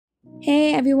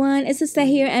Hey everyone, it's Lissette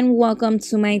here and welcome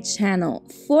to my channel.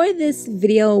 For this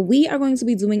video, we are going to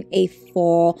be doing a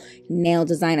fall nail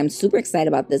design. I'm super excited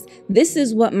about this. This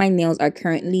is what my nails are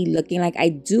currently looking like. I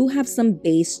do have some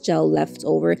base gel left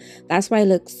over. That's why it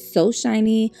looks so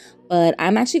shiny. But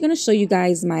I'm actually going to show you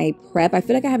guys my prep. I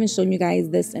feel like I haven't shown you guys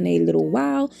this in a little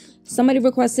while. Somebody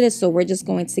requested it, so we're just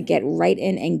going to get right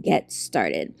in and get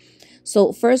started.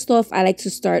 So first off, I like to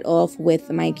start off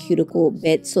with my cuticle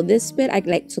bit. So this bit I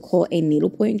like to call a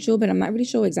needlepoint drill bit. I'm not really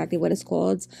sure exactly what it's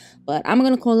called, but I'm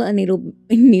going to call it a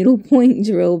needlepoint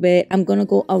drill bit. I'm going to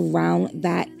go around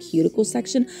that cuticle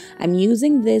section. I'm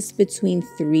using this between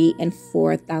 3,000 and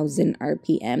 4,000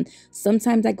 RPM.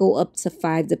 Sometimes I go up to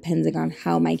 5 depending on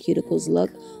how my cuticles look.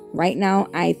 Right now,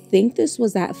 I think this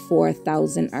was at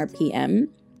 4,000 RPM.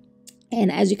 And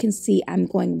as you can see, I'm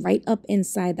going right up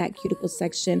inside that cuticle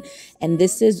section, and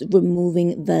this is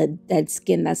removing the dead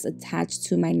skin that's attached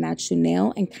to my natural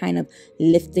nail and kind of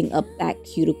lifting up that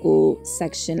cuticle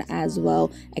section as well,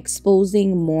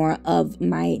 exposing more of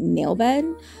my nail bed.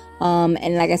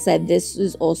 And like I said, this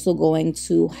is also going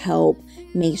to help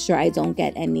make sure I don't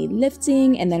get any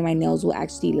lifting, and then my nails will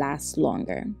actually last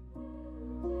longer.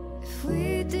 If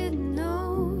we didn't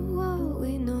know what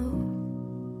we know,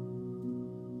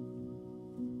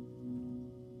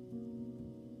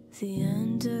 the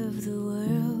end of the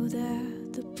world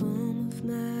at the palm of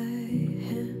my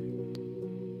hand.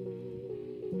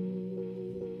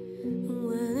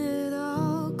 When it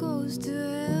all goes to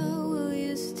hell, will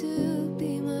you still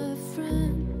be my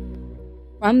friend?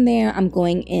 From there, I'm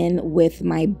going in with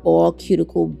my ball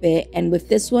cuticle bit, and with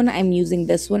this one, I'm using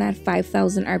this one at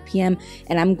 5,000 RPM,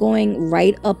 and I'm going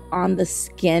right up on the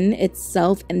skin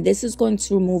itself, and this is going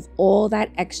to remove all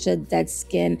that extra dead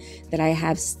skin that I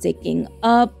have sticking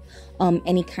up.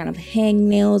 Any kind of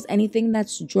hangnails, anything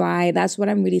that's dry, that's what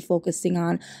I'm really focusing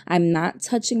on. I'm not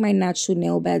touching my natural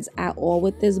nail beds at all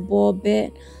with this ball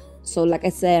bit. So like I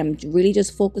said, I'm really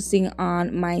just focusing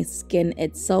on my skin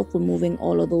itself, removing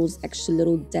all of those extra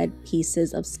little dead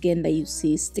pieces of skin that you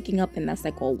see sticking up, and that's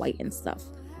like all white and stuff.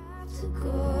 To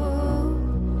go,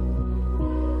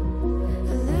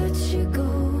 let you go,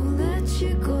 let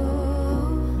you go,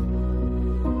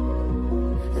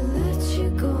 let you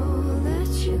go, let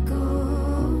you go.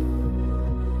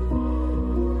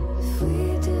 If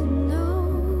we didn't know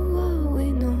what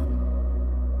we know,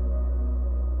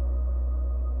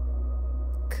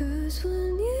 'cause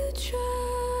when you travel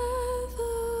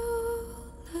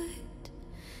light,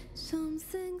 some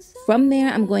things. From there,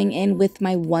 I'm going in with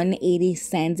my 180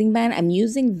 sanding band. I'm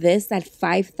using this at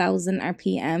 5,000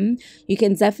 RPM. You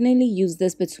can definitely use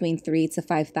this between 3,000 to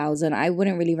 5,000. I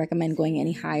wouldn't really recommend going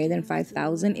any higher than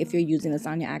 5,000 if you're using this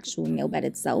on your actual nail bed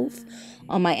itself.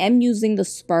 I am using the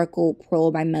Sparkle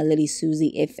Pro by Melody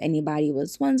Susie, if anybody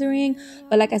was wondering.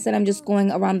 But like I said, I'm just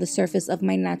going around the surface of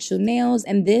my natural nails,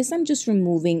 and this I'm just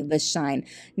removing the shine.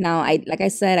 Now, like I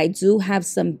said, I do have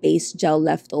some base gel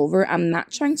left over. I'm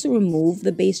not trying to remove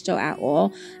the base gel at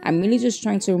all. I'm really just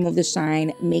trying to remove the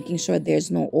shine, making sure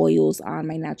there's no oils on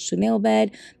my natural nail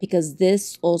bed, because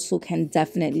this also can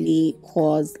definitely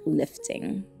cause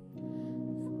lifting.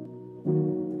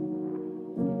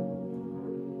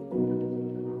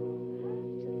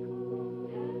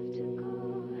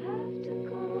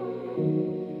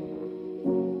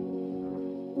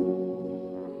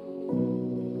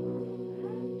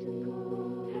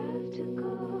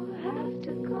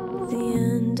 The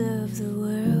end of the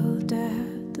world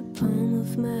at the palm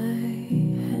of my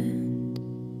hand.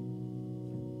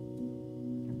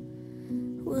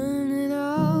 When it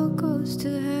all goes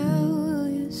to hell, will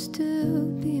you still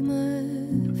be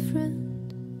my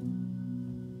friend?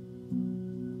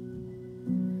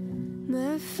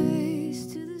 My face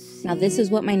to the sea. Now this is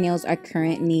what my nails are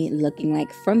currently looking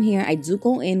like. From here, I do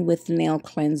go in with nail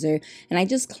cleanser, and I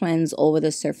just cleanse over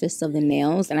the surface of the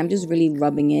nails, and I'm just really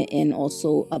rubbing it in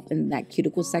also up in that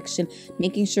cuticle section,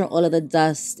 making sure all of the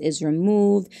dust is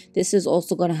removed. This is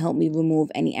also going to help me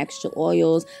remove any extra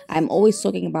oils. I'm always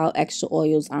talking about extra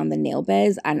oils on the nail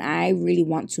beds, and I really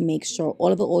want to make sure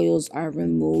all of the oils are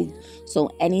removed.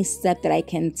 So any step that I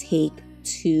can take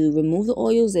to remove the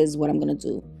oils is what I'm going to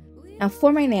do. Now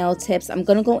for my nail tips, I'm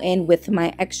going to go in with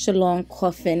my extra long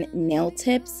Coffin nail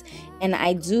tips, and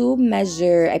I do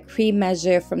measure, I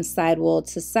pre-measure from sidewall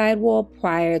to sidewall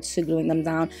prior to gluing them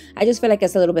down. I just feel like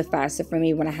it's a little bit faster for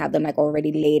me when I have them like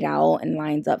already laid out and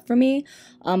lined up for me.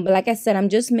 But like I said, I'm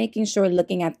just making sure,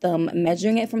 looking at them,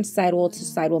 measuring it from sidewall to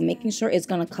sidewall, making sure it's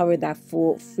going to cover that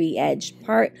full free edge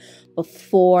part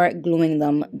before gluing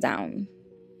them down.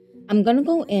 I'm gonna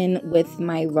go in with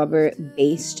my rubber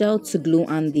base gel to glue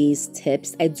on these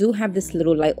tips. I do have this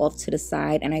little light off to the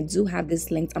side, and I do have this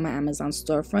linked on my Amazon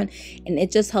storefront, and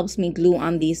it just helps me glue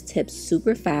on these tips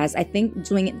super fast. I think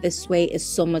doing it this way is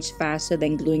so much faster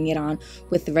than gluing it on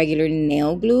with regular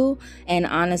nail glue. And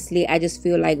honestly, I just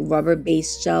feel like rubber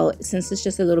base gel, since it's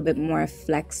just a little bit more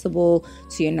flexible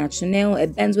to your natural nail,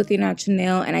 it bends with your natural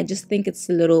nail, and I just think it's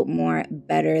a little more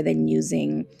better than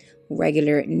using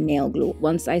regular nail glue.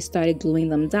 Once I started gluing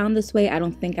them down this way, I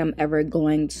don't think I'm ever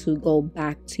going to go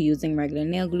back to using regular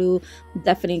nail glue. I'm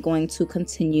definitely going to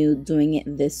continue doing it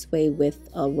this way with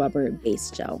a rubber base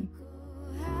gel.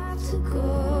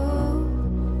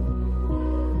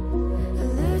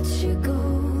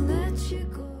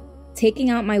 Taking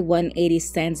out my 180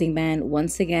 standing band,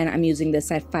 once again, I'm using this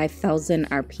at 5,000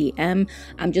 RPM.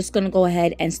 I'm just gonna go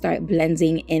ahead and start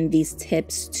blending in these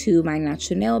tips to my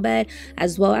natural nail bed,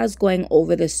 as well as going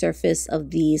over the surface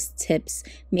of these tips,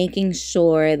 making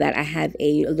sure that I have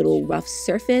a little rough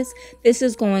surface. This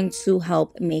is going to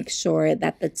help make sure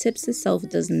that the tips itself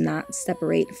does not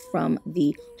separate from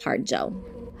the hard gel.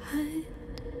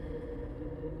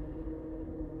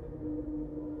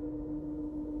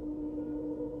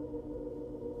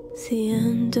 The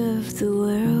end of the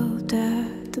world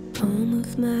at the palm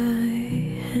of my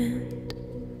hand.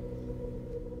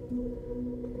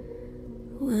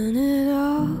 When it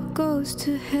all goes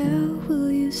to hell,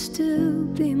 will you still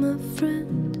be my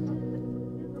friend?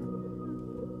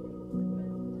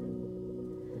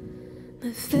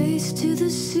 My face to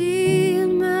the sea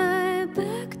and my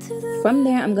back to the... From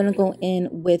there, I'm going to go in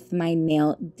with my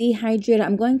nail dehydrator.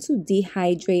 I'm going to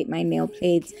dehydrate my nail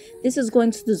plates. This is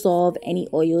going to dissolve any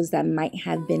oils that might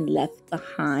have been left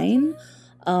behind.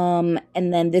 And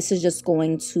then this is just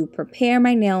going to prepare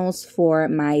my nails for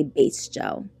my base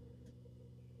gel.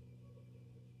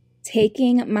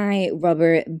 Taking my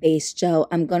rubber base gel,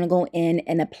 I'm going to go in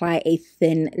and apply a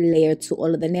thin layer to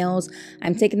all of the nails.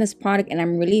 I'm taking this product and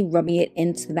I'm really rubbing it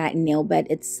into that nail bed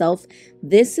itself.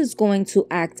 This is going to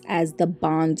act as the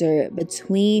bonder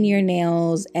between your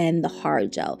nails and the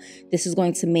hard gel. This is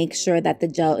going to make sure that the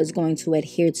gel is going to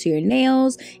adhere to your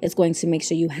nails. It's going to make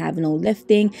sure you have no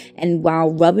lifting. And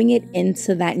while rubbing it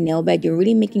into that nail bed, you're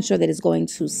really making sure that it's going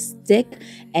to stick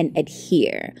and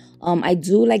adhere. I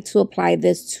do like to apply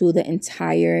this to the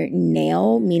entire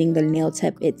nail, meaning the nail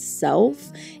tip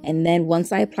itself. And then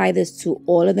once I apply this to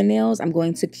all of the nails, I'm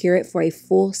going to cure it for a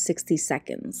full 60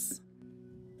 seconds.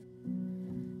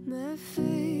 My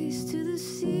face to the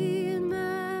sea and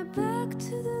my back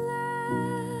to the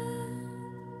land.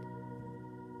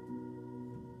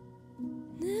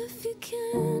 And if you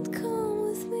can't come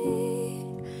with me,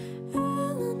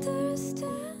 I'll understand.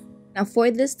 Now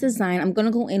for this design, I'm going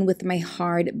to go in with my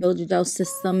hard builder gel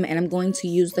system, and I'm going to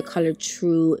use the color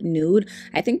True Nude.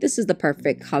 I think this is the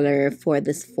perfect color for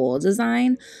this fall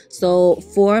design. So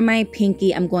for my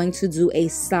pinky, I'm going to do a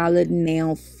solid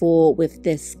nail full with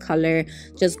this color.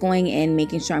 Just going in,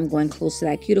 making sure I'm going close to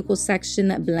that cuticle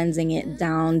section, blending it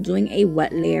down, doing a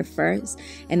wet layer first.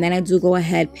 And then I do go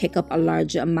ahead, pick up a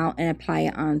larger amount and apply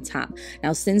it on top.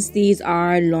 Now since these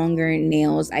are longer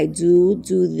nails, I do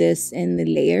this in the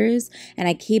layers. And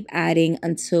I keep adding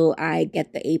until I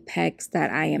get the apex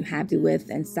that I am happy with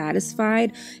and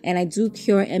satisfied. And I do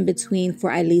cure in between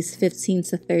for at least 15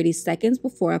 to 30 seconds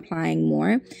before applying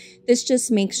more. This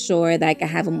just makes sure that I can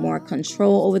have more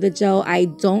control over the gel. I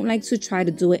don't like to try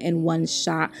to do it in one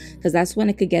shot because that's when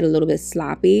it could get a little bit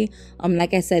sloppy.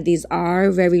 Like I said, these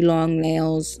are very long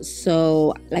nails.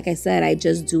 So like I said, I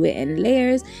just do it in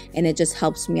layers, and it just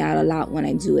helps me out a lot when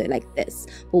I do it like this.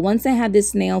 But once I have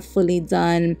this nail fully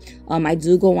done, I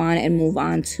do go on and move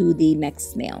on to the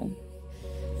next nail.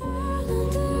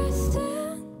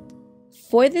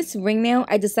 For this ring nail,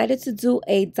 I decided to do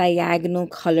a diagonal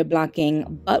color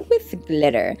blocking, but with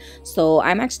glitter. So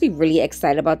I'm actually really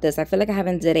excited about this. I feel like I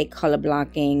haven't did a color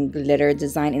blocking glitter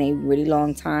design in a really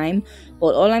long time. But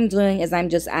all I'm doing is I'm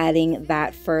just adding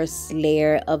that first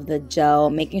layer of the gel,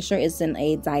 making sure it's in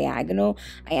a diagonal.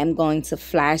 I am going to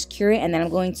flash cure it, and then I'm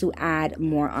going to add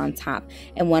more on top.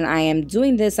 And when I am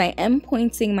doing this, I am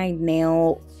pointing my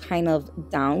nail kind of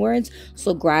downwards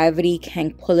so gravity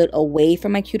can pull it away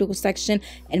from my cuticle section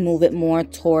and move it more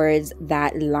towards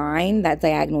that line, that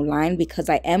diagonal line, because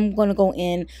I am going to go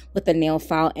in with the nail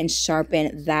file and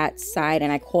sharpen that side,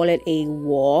 and I call it a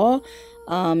wall.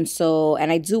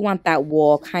 And I do want that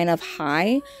wall kind of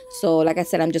high. So like I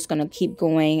said, I'm just going to keep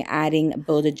going, adding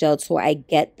builder gel till I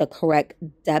get the correct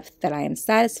depth that I am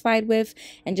satisfied with,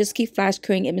 and just keep flash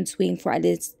curing in between for at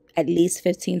least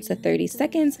 15 to 30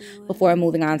 seconds before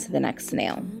moving on to the next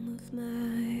nail.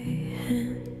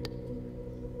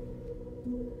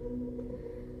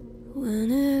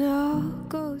 when it all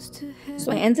goes to hell.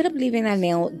 So I ended up leaving that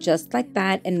nail just like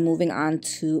that and moving on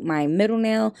to my middle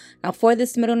nail. Now for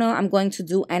this middle nail, I'm going to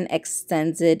do an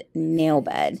extended nail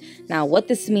bed. Now what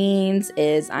this means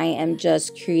is I am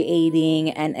just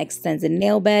creating an extended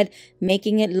nail bed,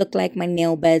 making it look like my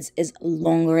nail beds is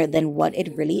longer than what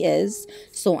it really is.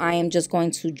 So I am just going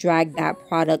to drag that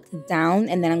product down,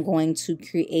 and then I'm going to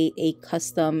create a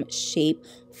custom shape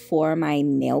for my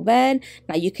nail bed.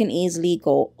 Now you can easily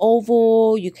go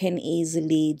oval, you can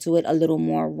easily do it a little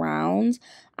more round.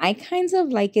 I kind of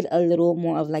like it a little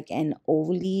more of like an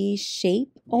ovally shape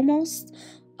almost.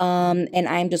 And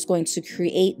I'm just going to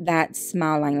create that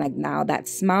smile line. Like now that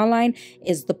smile line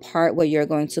is the part where you're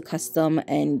going to custom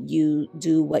and you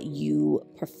do what you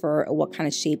prefer or what kind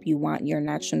of shape you want your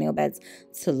natural nail beds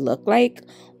to look like.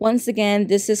 Once again,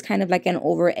 this is kind of like an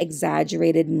over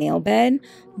exaggerated nail bed,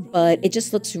 but it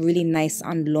just looks really nice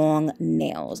on long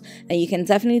nails. And you can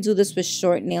definitely do this with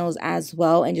short nails as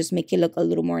well and just make it look a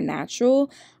little more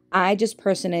natural. I just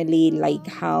personally like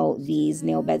how these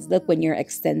nail beds look when you're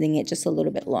extending it just a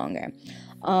little bit longer.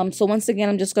 So once again,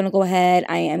 I'm just going to go ahead.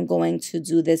 I am going to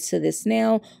do this to this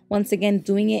nail. Once again,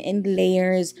 doing it in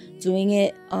layers, doing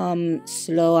it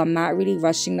slow. I'm not really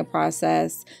rushing the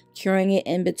process, curing it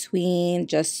in between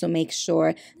just to make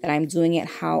sure that I'm doing it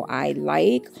how I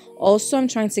like. Also, I'm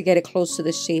trying to get it close to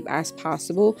the shape as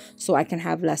possible so I can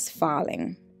have less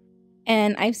falling.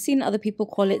 And I've seen other people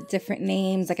call it different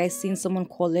names. Like I've seen someone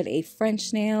call it a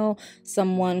French nail.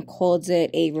 Someone calls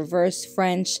it a reverse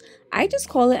French. I just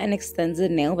call it an extended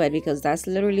nail bed because that's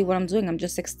literally what I'm doing. I'm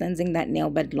just extending that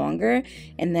nail bed longer.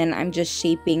 And then I'm just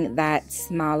shaping that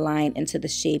smile line into the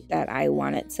shape that I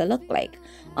want it to look like.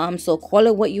 So call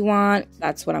it what you want.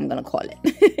 That's what I'm going to call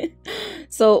it.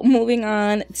 So moving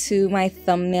on to my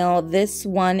thumbnail, this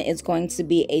one is going to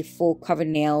be a full cover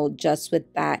nail just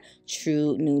with that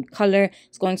true nude color.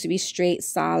 It's going to be straight,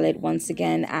 solid. Once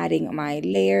again, adding my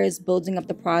layers, building up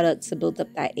the product to build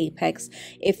up that apex.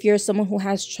 If you're someone who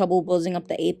has trouble building up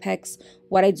the apex,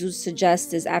 what I do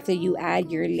suggest is after you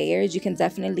add your layers, you can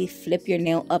definitely flip your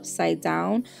nail upside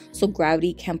down so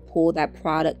gravity can pull that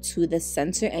product to the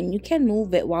center, and you can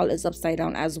move it while it's upside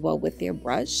down as well with your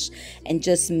brush and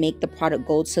just make the product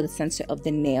go to the center of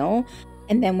the nail.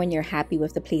 And then when you're happy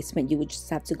with the placement, you would just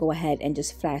have to go ahead and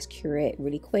just flash cure it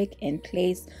really quick in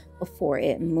place before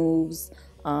it moves.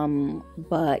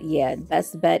 But yeah,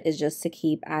 best bet is just to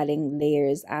keep adding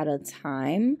layers at a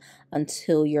time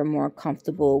until you're more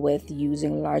comfortable with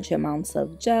using large amounts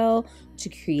of gel to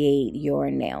create your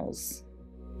nails.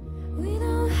 We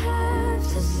don't have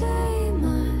to say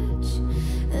much,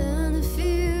 and if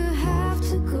you have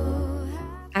to go.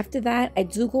 After that, I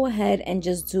do go ahead and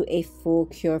just do a full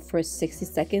cure for 60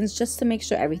 seconds just to make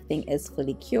sure everything is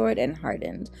fully cured and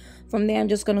hardened. From there, I'm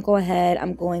just going to go ahead.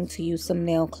 I'm going to use some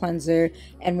nail cleanser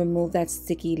and remove that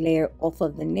sticky layer off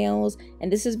of the nails.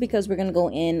 And this is because we're going to go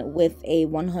in with a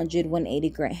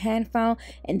 100-180 grit hand file.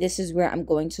 And this is where I'm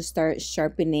going to start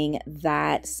sharpening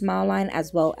that smile line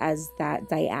as well as that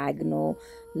diagonal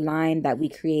line that we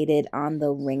created on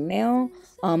the ring nail.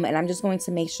 And I'm just going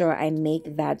to make sure I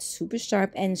make that super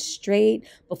sharp and straight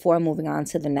before moving on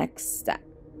to the next step.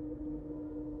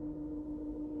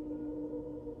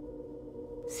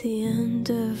 The end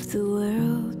of the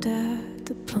world at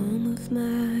the palm of my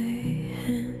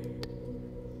hand.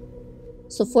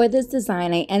 So for this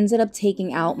design, I ended up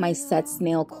taking out my Set's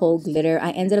Nail Cold Glitter.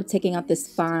 I ended up taking out this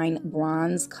fine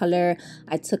bronze color.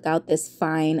 I took out this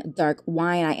fine dark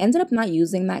wine. I ended up not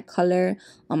using that color.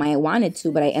 I wanted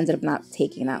to, but I ended up not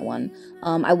taking that one.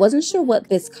 I wasn't sure what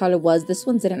this color was. This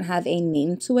one didn't have a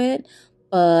name to it,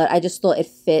 but I just thought it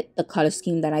fit the color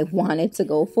scheme that I wanted to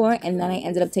go for. And then I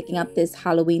ended up taking up this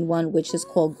Halloween one, which is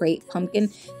called Great Pumpkin.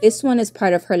 This one is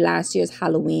part of her last year's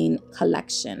Halloween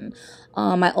collection.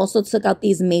 I also took out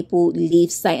these maple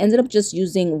leaves. I ended up just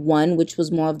using one, which was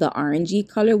more of the orangey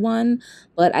color one,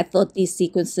 but I thought these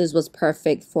sequences was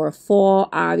perfect for fall,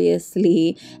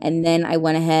 obviously. And then I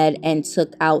went ahead and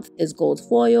took out this gold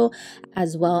foil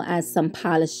as well as some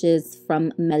polishes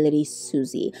from Melody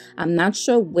Susie. I'm not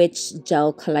sure which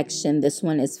gel collection this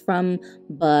one is from,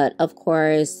 but of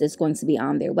course it's going to be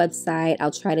on their website. I'll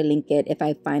try to link it if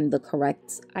I find the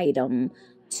correct item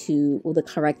or the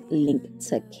correct link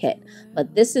to kit.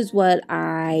 But this is what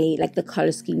I like, the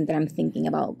color scheme that I'm thinking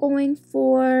about going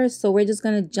for. So we're just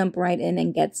gonna jump right in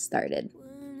and get started.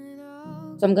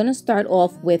 So I'm gonna start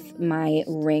off with my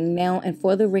ring nail, and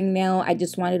for the ring nail I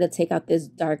just wanted to take out this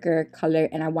darker color,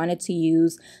 and I wanted to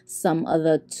use some of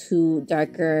the two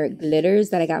darker glitters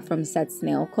that I got from Set's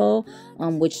Nail Co,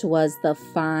 which was the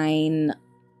fine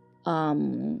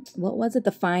what was it,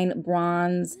 the fine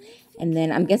bronze And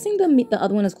then I'm guessing the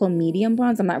other one is called medium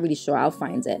bronze. I'm not really sure. I'll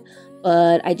find it.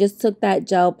 But I just took that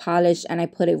gel polish and I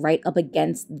put it right up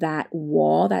against that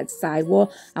wall, that side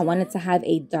wall. I wanted to have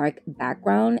a dark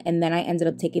background, and then I ended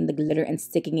up taking the glitter and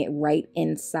sticking it right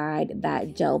inside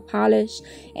that gel polish.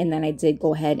 And then I did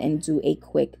go ahead and do a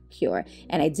quick cure.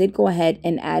 And I did go ahead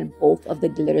and add both of the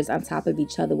glitters on top of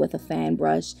each other with a fan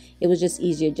brush. It was just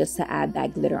easier just to add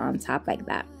that glitter on top like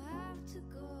that.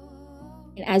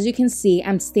 And as you can see,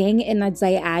 I'm staying in a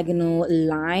diagonal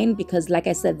line because, like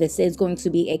I said, this is going to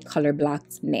be a color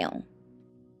blocked nail.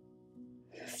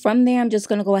 From there, I'm just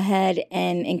going to go ahead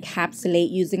and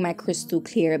encapsulate using my crystal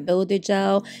clear builder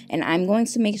gel. And I'm going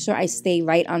to make sure I stay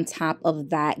right on top of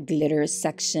that glitter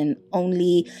section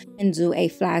only and do a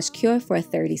flash cure for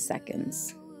 30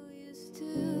 seconds.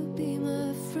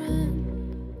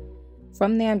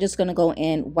 From there, I'm just going to go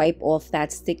in, wipe off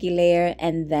that sticky layer,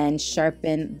 and then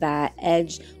sharpen that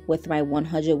edge with my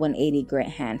 100-180 grit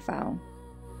hand file.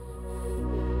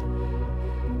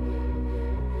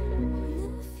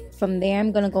 From there,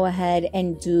 I'm going to go ahead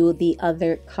and do the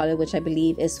other color, which I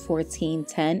believe is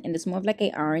 1410, and it's more of like a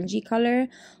orangey color,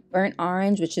 burnt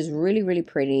orange, which is really, really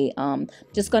pretty.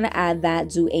 Just going to add that,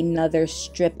 do another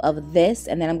strip of this,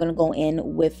 and then I'm going to go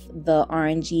in with the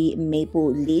orangey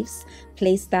maple leaves,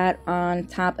 place that on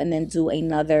top, and then do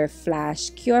another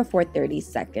flash cure for 30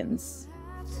 seconds.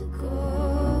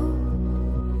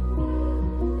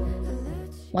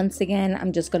 Once again,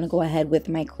 I'm just going to go ahead with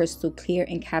my crystal clear,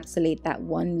 encapsulate that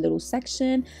one little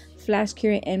section, flash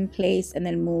cure in place, and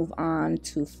then move on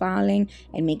to filing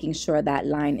and making sure that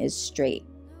line is straight.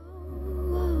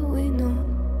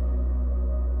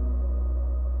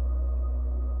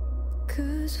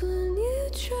 Cause when you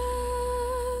travel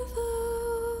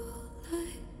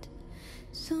light,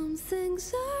 some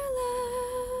things are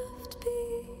left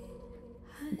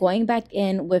behind. Going back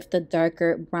in with the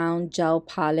darker brown gel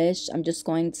polish, I'm just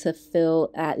going to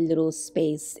fill that little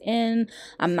space in.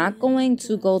 I'm not going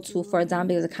to go too far down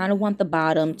because I kind of want the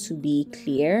bottom to be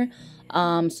clear.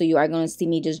 So you are going to see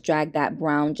me just drag that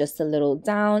brown just a little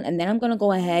down, and then I'm going to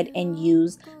go ahead and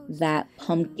use that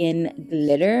pumpkin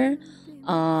glitter.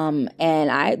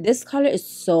 This color is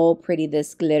so pretty,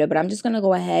 this glitter, but I'm just going to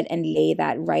go ahead and lay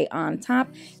that right on top,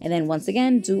 and then once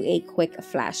again do a quick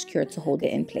flash cure to hold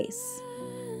it in place.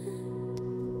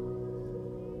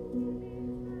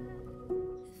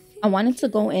 I wanted to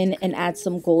go in and add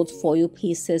some gold foil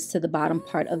pieces to the bottom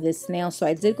part of this nail, so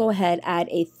I did go ahead, add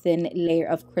a thin layer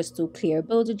of crystal clear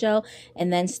builder gel,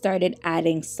 and then started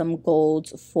adding some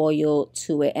gold foil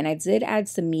to it. And I did add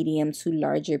some medium to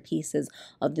larger pieces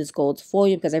of this gold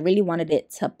foil because I really wanted it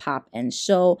to pop and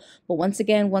show. But once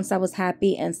again, once I was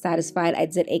happy and satisfied, I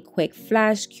did a quick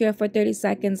flash cure for 30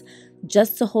 seconds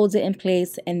just to hold it in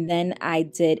place, and then I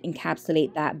did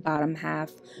encapsulate that bottom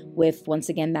half with, once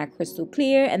again, that crystal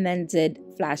clear, and then did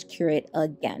flash cure it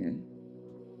again.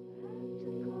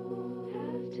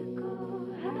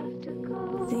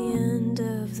 The end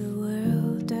of the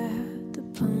world at the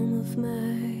palm of my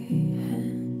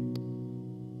hand.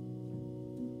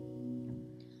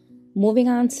 Moving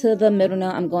on to the middle nail,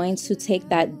 I'm going to take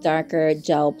that darker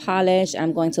gel polish.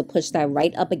 I'm going to push that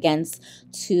right up against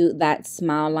to that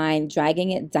smile line,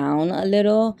 dragging it down a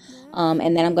little.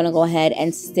 And then I'm going to go ahead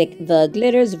and stick the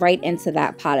glitters right into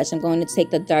that polish. I'm going to take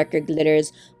the darker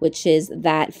glitters, which is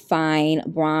that fine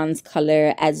bronze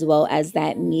color, as well as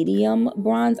that medium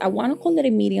bronze. I want to call it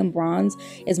a medium bronze.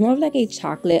 It's more of like a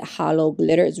chocolate hollow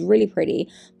glitter. It's really pretty,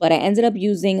 but I ended up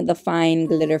using the fine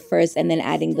glitter first and then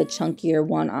adding the chunkier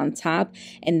one on top.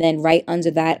 And then right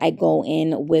under that, I go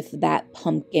in with that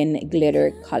pumpkin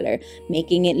glitter color,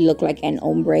 making it look like an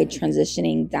ombre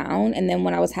transitioning down. And then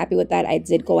when I was happy with that, I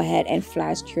did go ahead and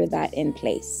flash cure that in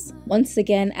place. Once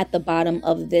again, at the bottom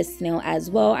of this nail as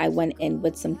well, I went in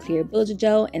with some clear builder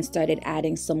gel and started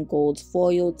adding some gold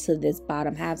foil to this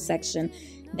bottom half section,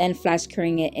 then flash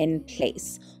curing it in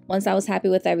place. Once I was happy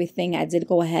with everything, I did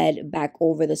go ahead back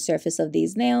over the surface of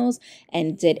these nails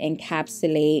and did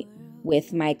encapsulate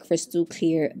with my crystal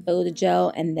clear builder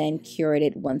gel, and then cured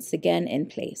it once again in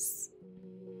place.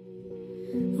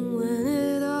 When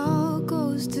it all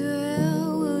goes to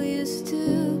hell, will you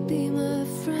still be my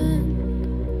friend?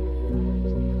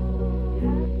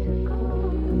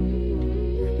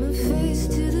 My face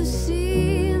to the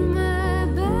sea and my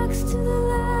back's to the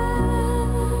land.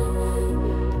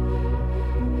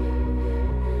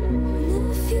 And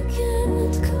if you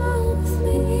can't come with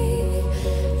me,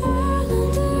 I'll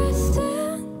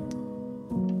understand.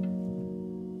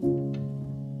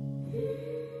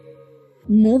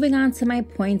 moving on to my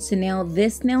pointer nail.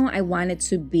 This nail I want it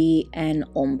to be an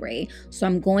ombre, so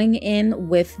I'm going in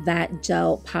with that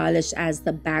gel polish as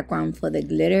the background for the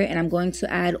glitter, and I'm going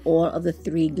to add all of the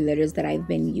 3 glitters that I've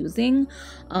been using.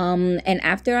 And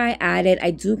after I add it,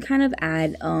 I do kind of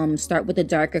add start with the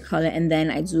darker color, and then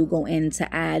I do go in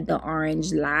to add the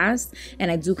orange last,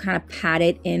 and I do kind of pat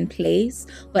it in place.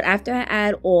 But after I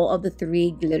add all of the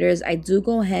 3 glitters, I do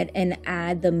go ahead and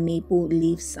add the maple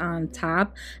leaves on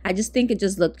top. I just think it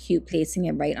just looked cute placing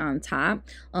it right on top.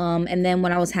 And then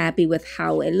when I was happy with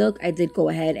how it looked, I did go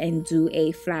ahead and do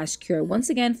a flash cure once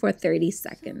again for 30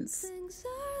 seconds.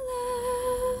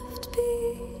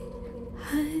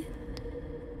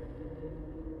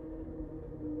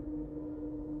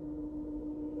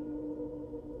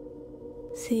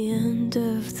 The end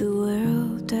of the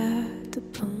world at the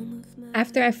palm of my...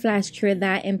 After I flash cure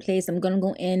that in place, I'm going to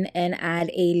go in and add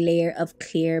a layer of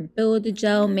clear builder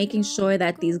gel, making sure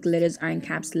that these glitters are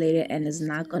encapsulated and is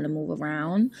not going to move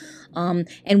around.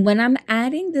 And when I'm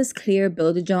adding this clear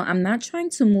builder gel, I'm not trying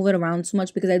to move it around too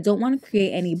much because I don't want to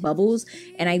create any bubbles,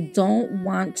 and I don't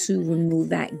want to remove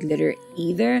that glitter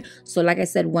either. So like I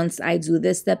said, once I do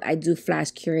this step, I do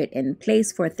flash cure it in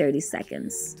place for 30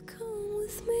 seconds. Come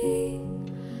with me,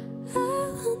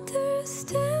 I'll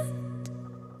understand.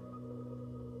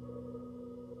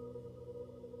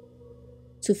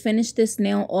 To finish this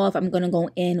nail off, I'm going to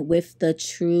go in with the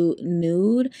True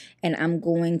Nude, and I'm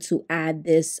going to add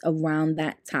this around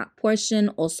that top portion,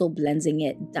 also blending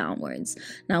it downwards.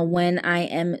 Now, when I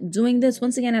am doing this,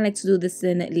 once again, I like to do this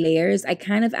in layers. I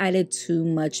kind of added too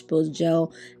much build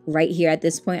gel right here at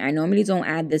this point. I normally don't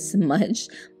add this much,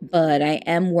 but I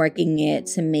am working it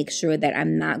to make sure that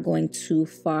I'm not going too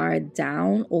far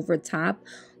down over top.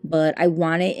 But I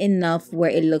want it enough where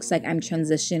it looks like I'm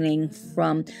transitioning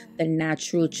from the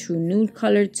natural True Nude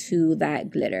color to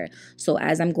that glitter. So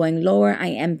as I'm going lower, I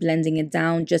am blending it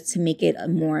down just to make it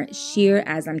more sheer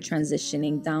as I'm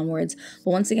transitioning downwards. But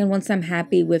once again, once I'm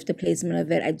happy with the placement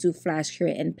of it, I do flash cure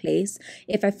it in place.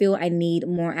 If I feel I need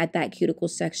more at that cuticle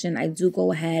section, I do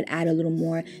go ahead, add a little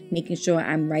more, making sure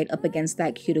I'm right up against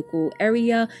that cuticle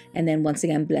area, and then once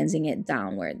again blending it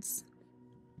downwards.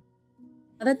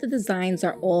 Now that the designs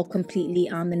are all completely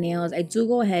on the nails, I do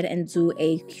go ahead and do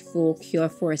a full cure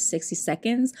for 60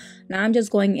 seconds. Now I'm just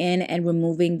going in and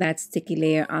removing that sticky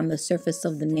layer on the surface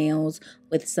of the nails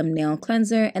with some nail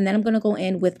cleanser, and then I'm going to go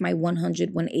in with my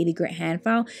 180 grit hand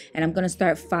file, and I'm going to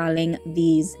start filing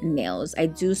these nails. I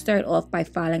do start off by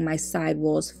filing my side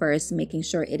walls first, making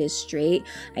sure it is straight.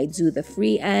 I do the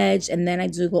free edge, and then I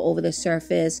do go over the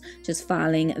surface, just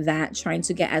filing that, trying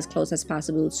to get as close as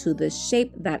possible to the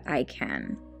shape that I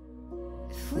can.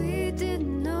 If we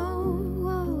didn't know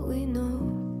what we know,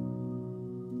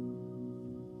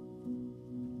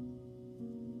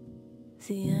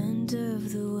 the end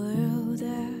of the world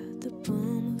at the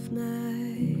palm of my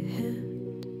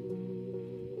hand.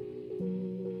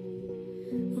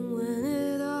 When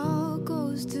it all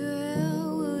goes to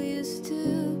hell, will you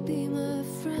still be my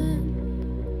friend?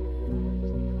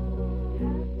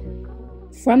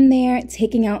 From there,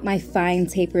 taking out my fine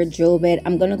tapered drill bit,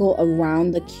 I'm going to go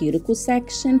around the cuticle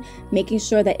section, making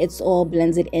sure that it's all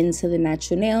blended into the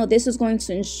natural nail. This is going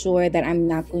to ensure that I'm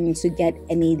not going to get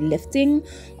any lifting.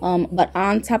 But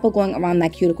on top of going around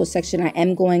that cuticle section, I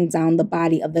am going down the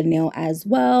body of the nail as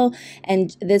well.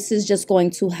 And this is just going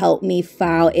to help me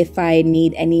file if I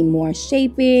need any more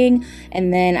shaping.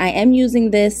 And then I am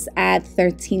using this at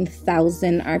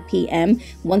 13,000 RPM.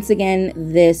 Once again,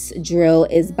 this drill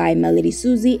is by Melody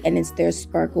Susie, and it's their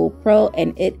Sparkle Pro,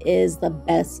 and it is the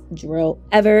best drill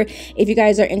ever. If you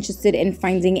guys are interested in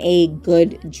finding a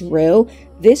good drill,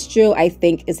 this drill I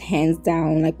think is hands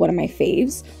down like one of my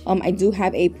faves. I do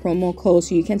have a promo code,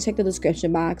 so you can check the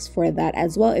description box for that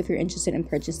as well if you're interested in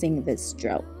purchasing this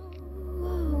drill.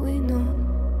 We know.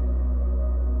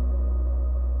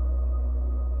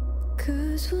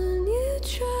 'Cause when you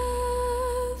travel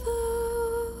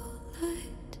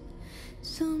light,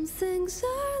 some things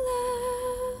are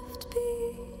left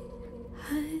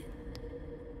behind.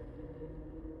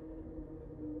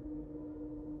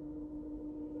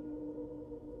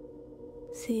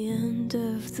 The end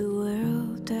of the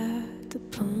world at the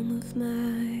palm of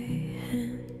my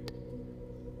hand.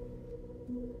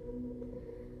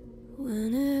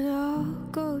 When it all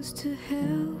goes to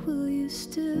hell, will you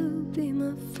still be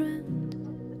my friend?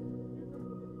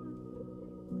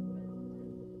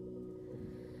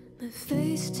 My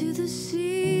face to the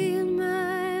sea and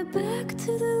my back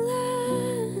to the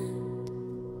land.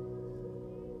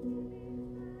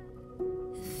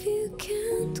 If you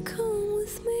can't come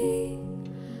with me,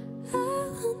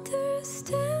 I'll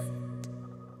understand.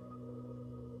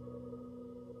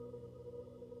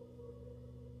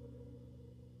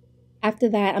 after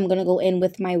that, I'm going to go in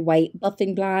with my white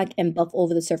buffing block and buff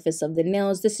over the surface of the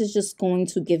nails. This is just going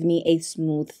to give me a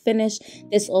smooth finish.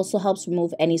 This also helps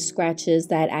remove any scratches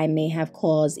that I may have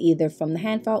caused either from the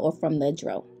hand file or from the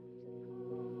drill.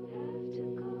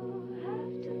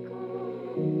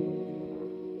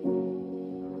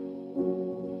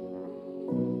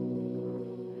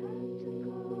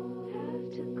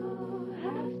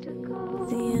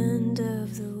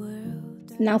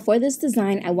 Now for this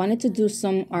design, I wanted to do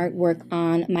some artwork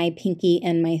on my pinky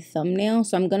and my thumbnail.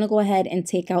 So I'm going to go ahead and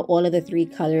take out all of the 3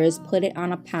 colors, put it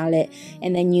on a palette,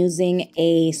 and then using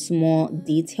a small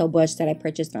detail brush that I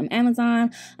purchased from Amazon,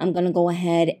 I'm going to go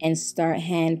ahead and start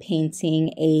hand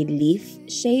painting a leaf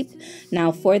shape.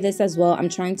 Now for this as well, I'm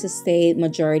trying to stay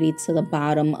majority to the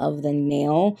bottom of the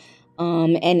nail.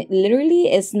 And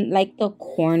literally it's like the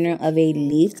corner of a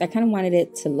leaf. I kind of wanted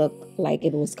it to look like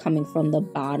it was coming from the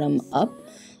bottom up.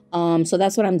 So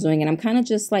that's what I'm doing, and I'm kind of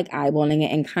just like eyeballing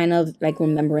it and kind of like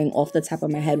remembering off the top of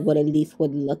my head what a leaf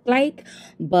would look like.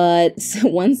 But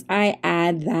once I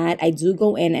add that, I do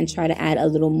go in and try to add a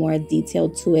little more detail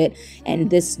to it. And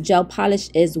this gel polish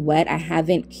is wet. I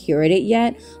haven't cured it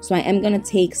yet, so I am going to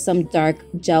take some dark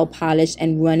gel polish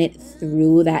and run it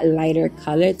through that lighter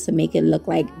color to make it look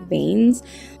like veins.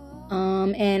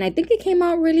 And I think it came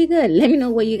out really good. Let me know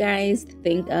what you guys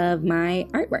think of my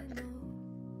artwork.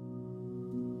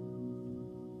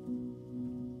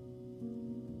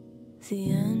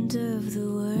 The end of the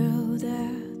world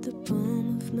at the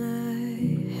palm of my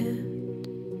hand.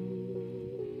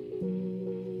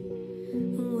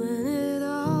 When it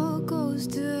all goes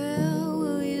to hell,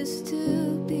 will you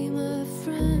still be my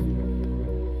friend?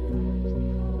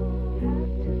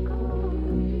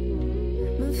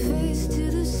 My face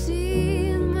to the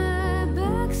sea and my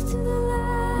back's to the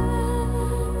land.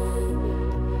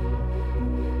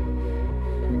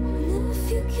 And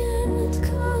if you can't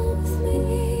come with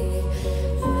me,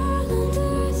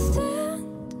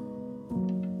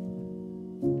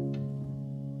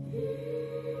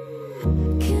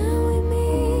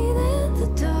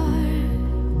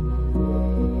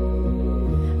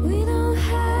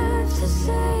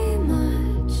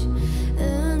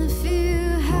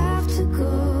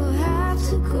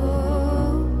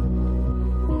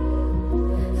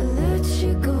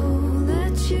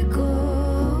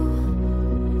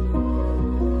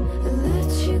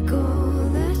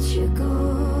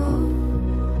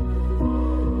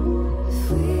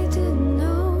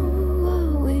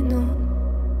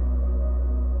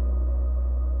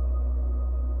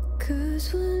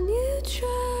 when you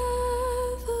travel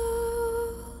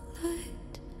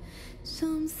light,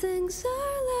 some things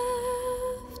are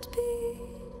left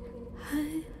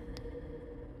behind.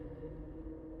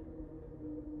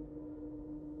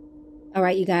 All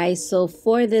right, you guys, so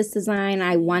for this design,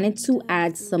 I wanted to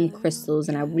add some crystals,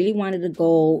 and I really wanted to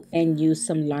go and use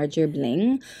some larger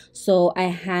bling. So I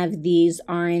have these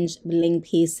orange bling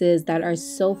pieces that are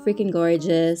so freaking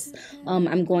gorgeous.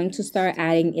 I'm going to start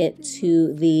adding it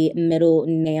to the middle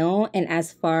nail, and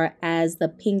as far as the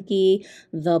pinky,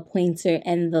 the pointer,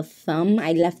 and the thumb,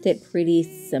 I left it pretty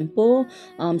simple.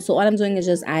 So all I'm doing is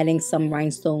just adding some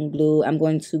rhinestone glue. I'm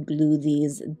going to glue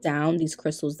these down, these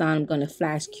crystals down. I'm going to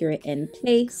flash cure it in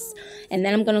place, and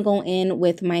then I'm gonna go in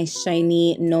with my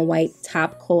shiny no white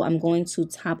top coat. I'm going to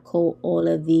top coat all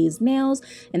of these nails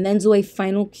and then do a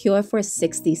final cure for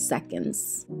 60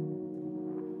 seconds.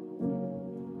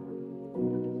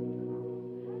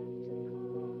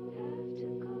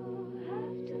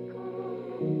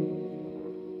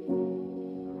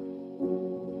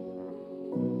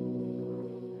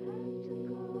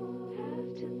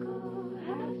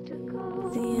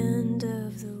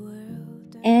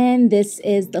 And this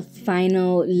is the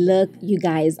final look, you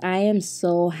guys. I am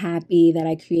so happy that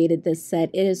I created this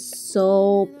set. It is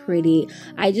so pretty.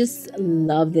 I just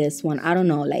love this one. I don't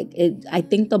know, like it. I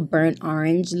think the burnt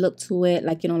orange look to it,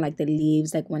 like, you know, like the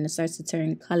leaves, like when it starts to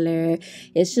turn color.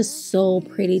 It's just so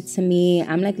pretty to me.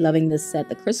 I'm like loving this set.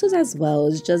 The crystals as well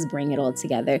is just bring it all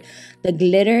together. The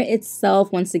glitter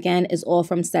itself, once again, is all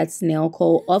from Set's Nail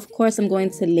Co. Of course, I'm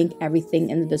going to link everything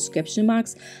in the description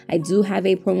box. I do have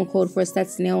a promo code for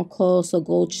Set's Nail Co, so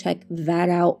go check that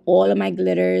out. All of my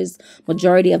glitters,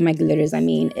 majority of my glitters, I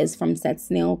mean, is from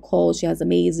Set's Nail Co. She has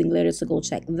amazing glitters, so go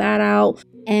check that out.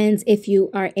 And if you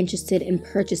are interested in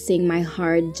purchasing my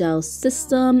hard gel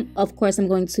system, of course, I'm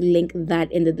going to link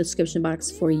that in the description box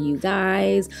for you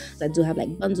guys. I do have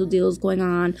like bundle deals going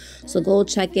on. So go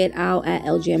check it out at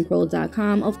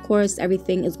lgmpro.com. Of course,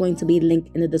 everything is going to be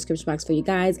linked in the description box for you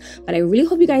guys. But I really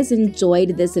hope you guys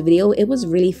enjoyed this video. It was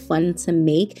really fun to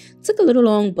make. It took a little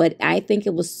long, but I think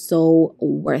it was so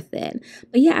worth it.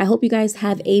 But yeah, I hope you guys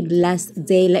have a blessed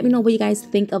day. Let me know what you guys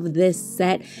think of this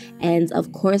set. And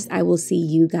of course, I will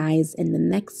see you guys in the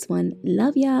next one.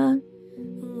 Love ya.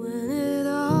 When it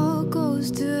all goes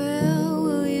to hell,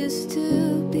 will you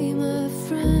still be my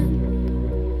friend?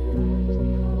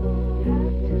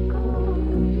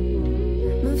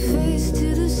 My face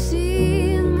to the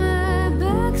sea and my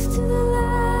back's to the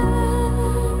land.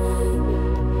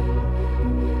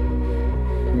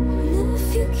 And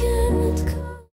if you can't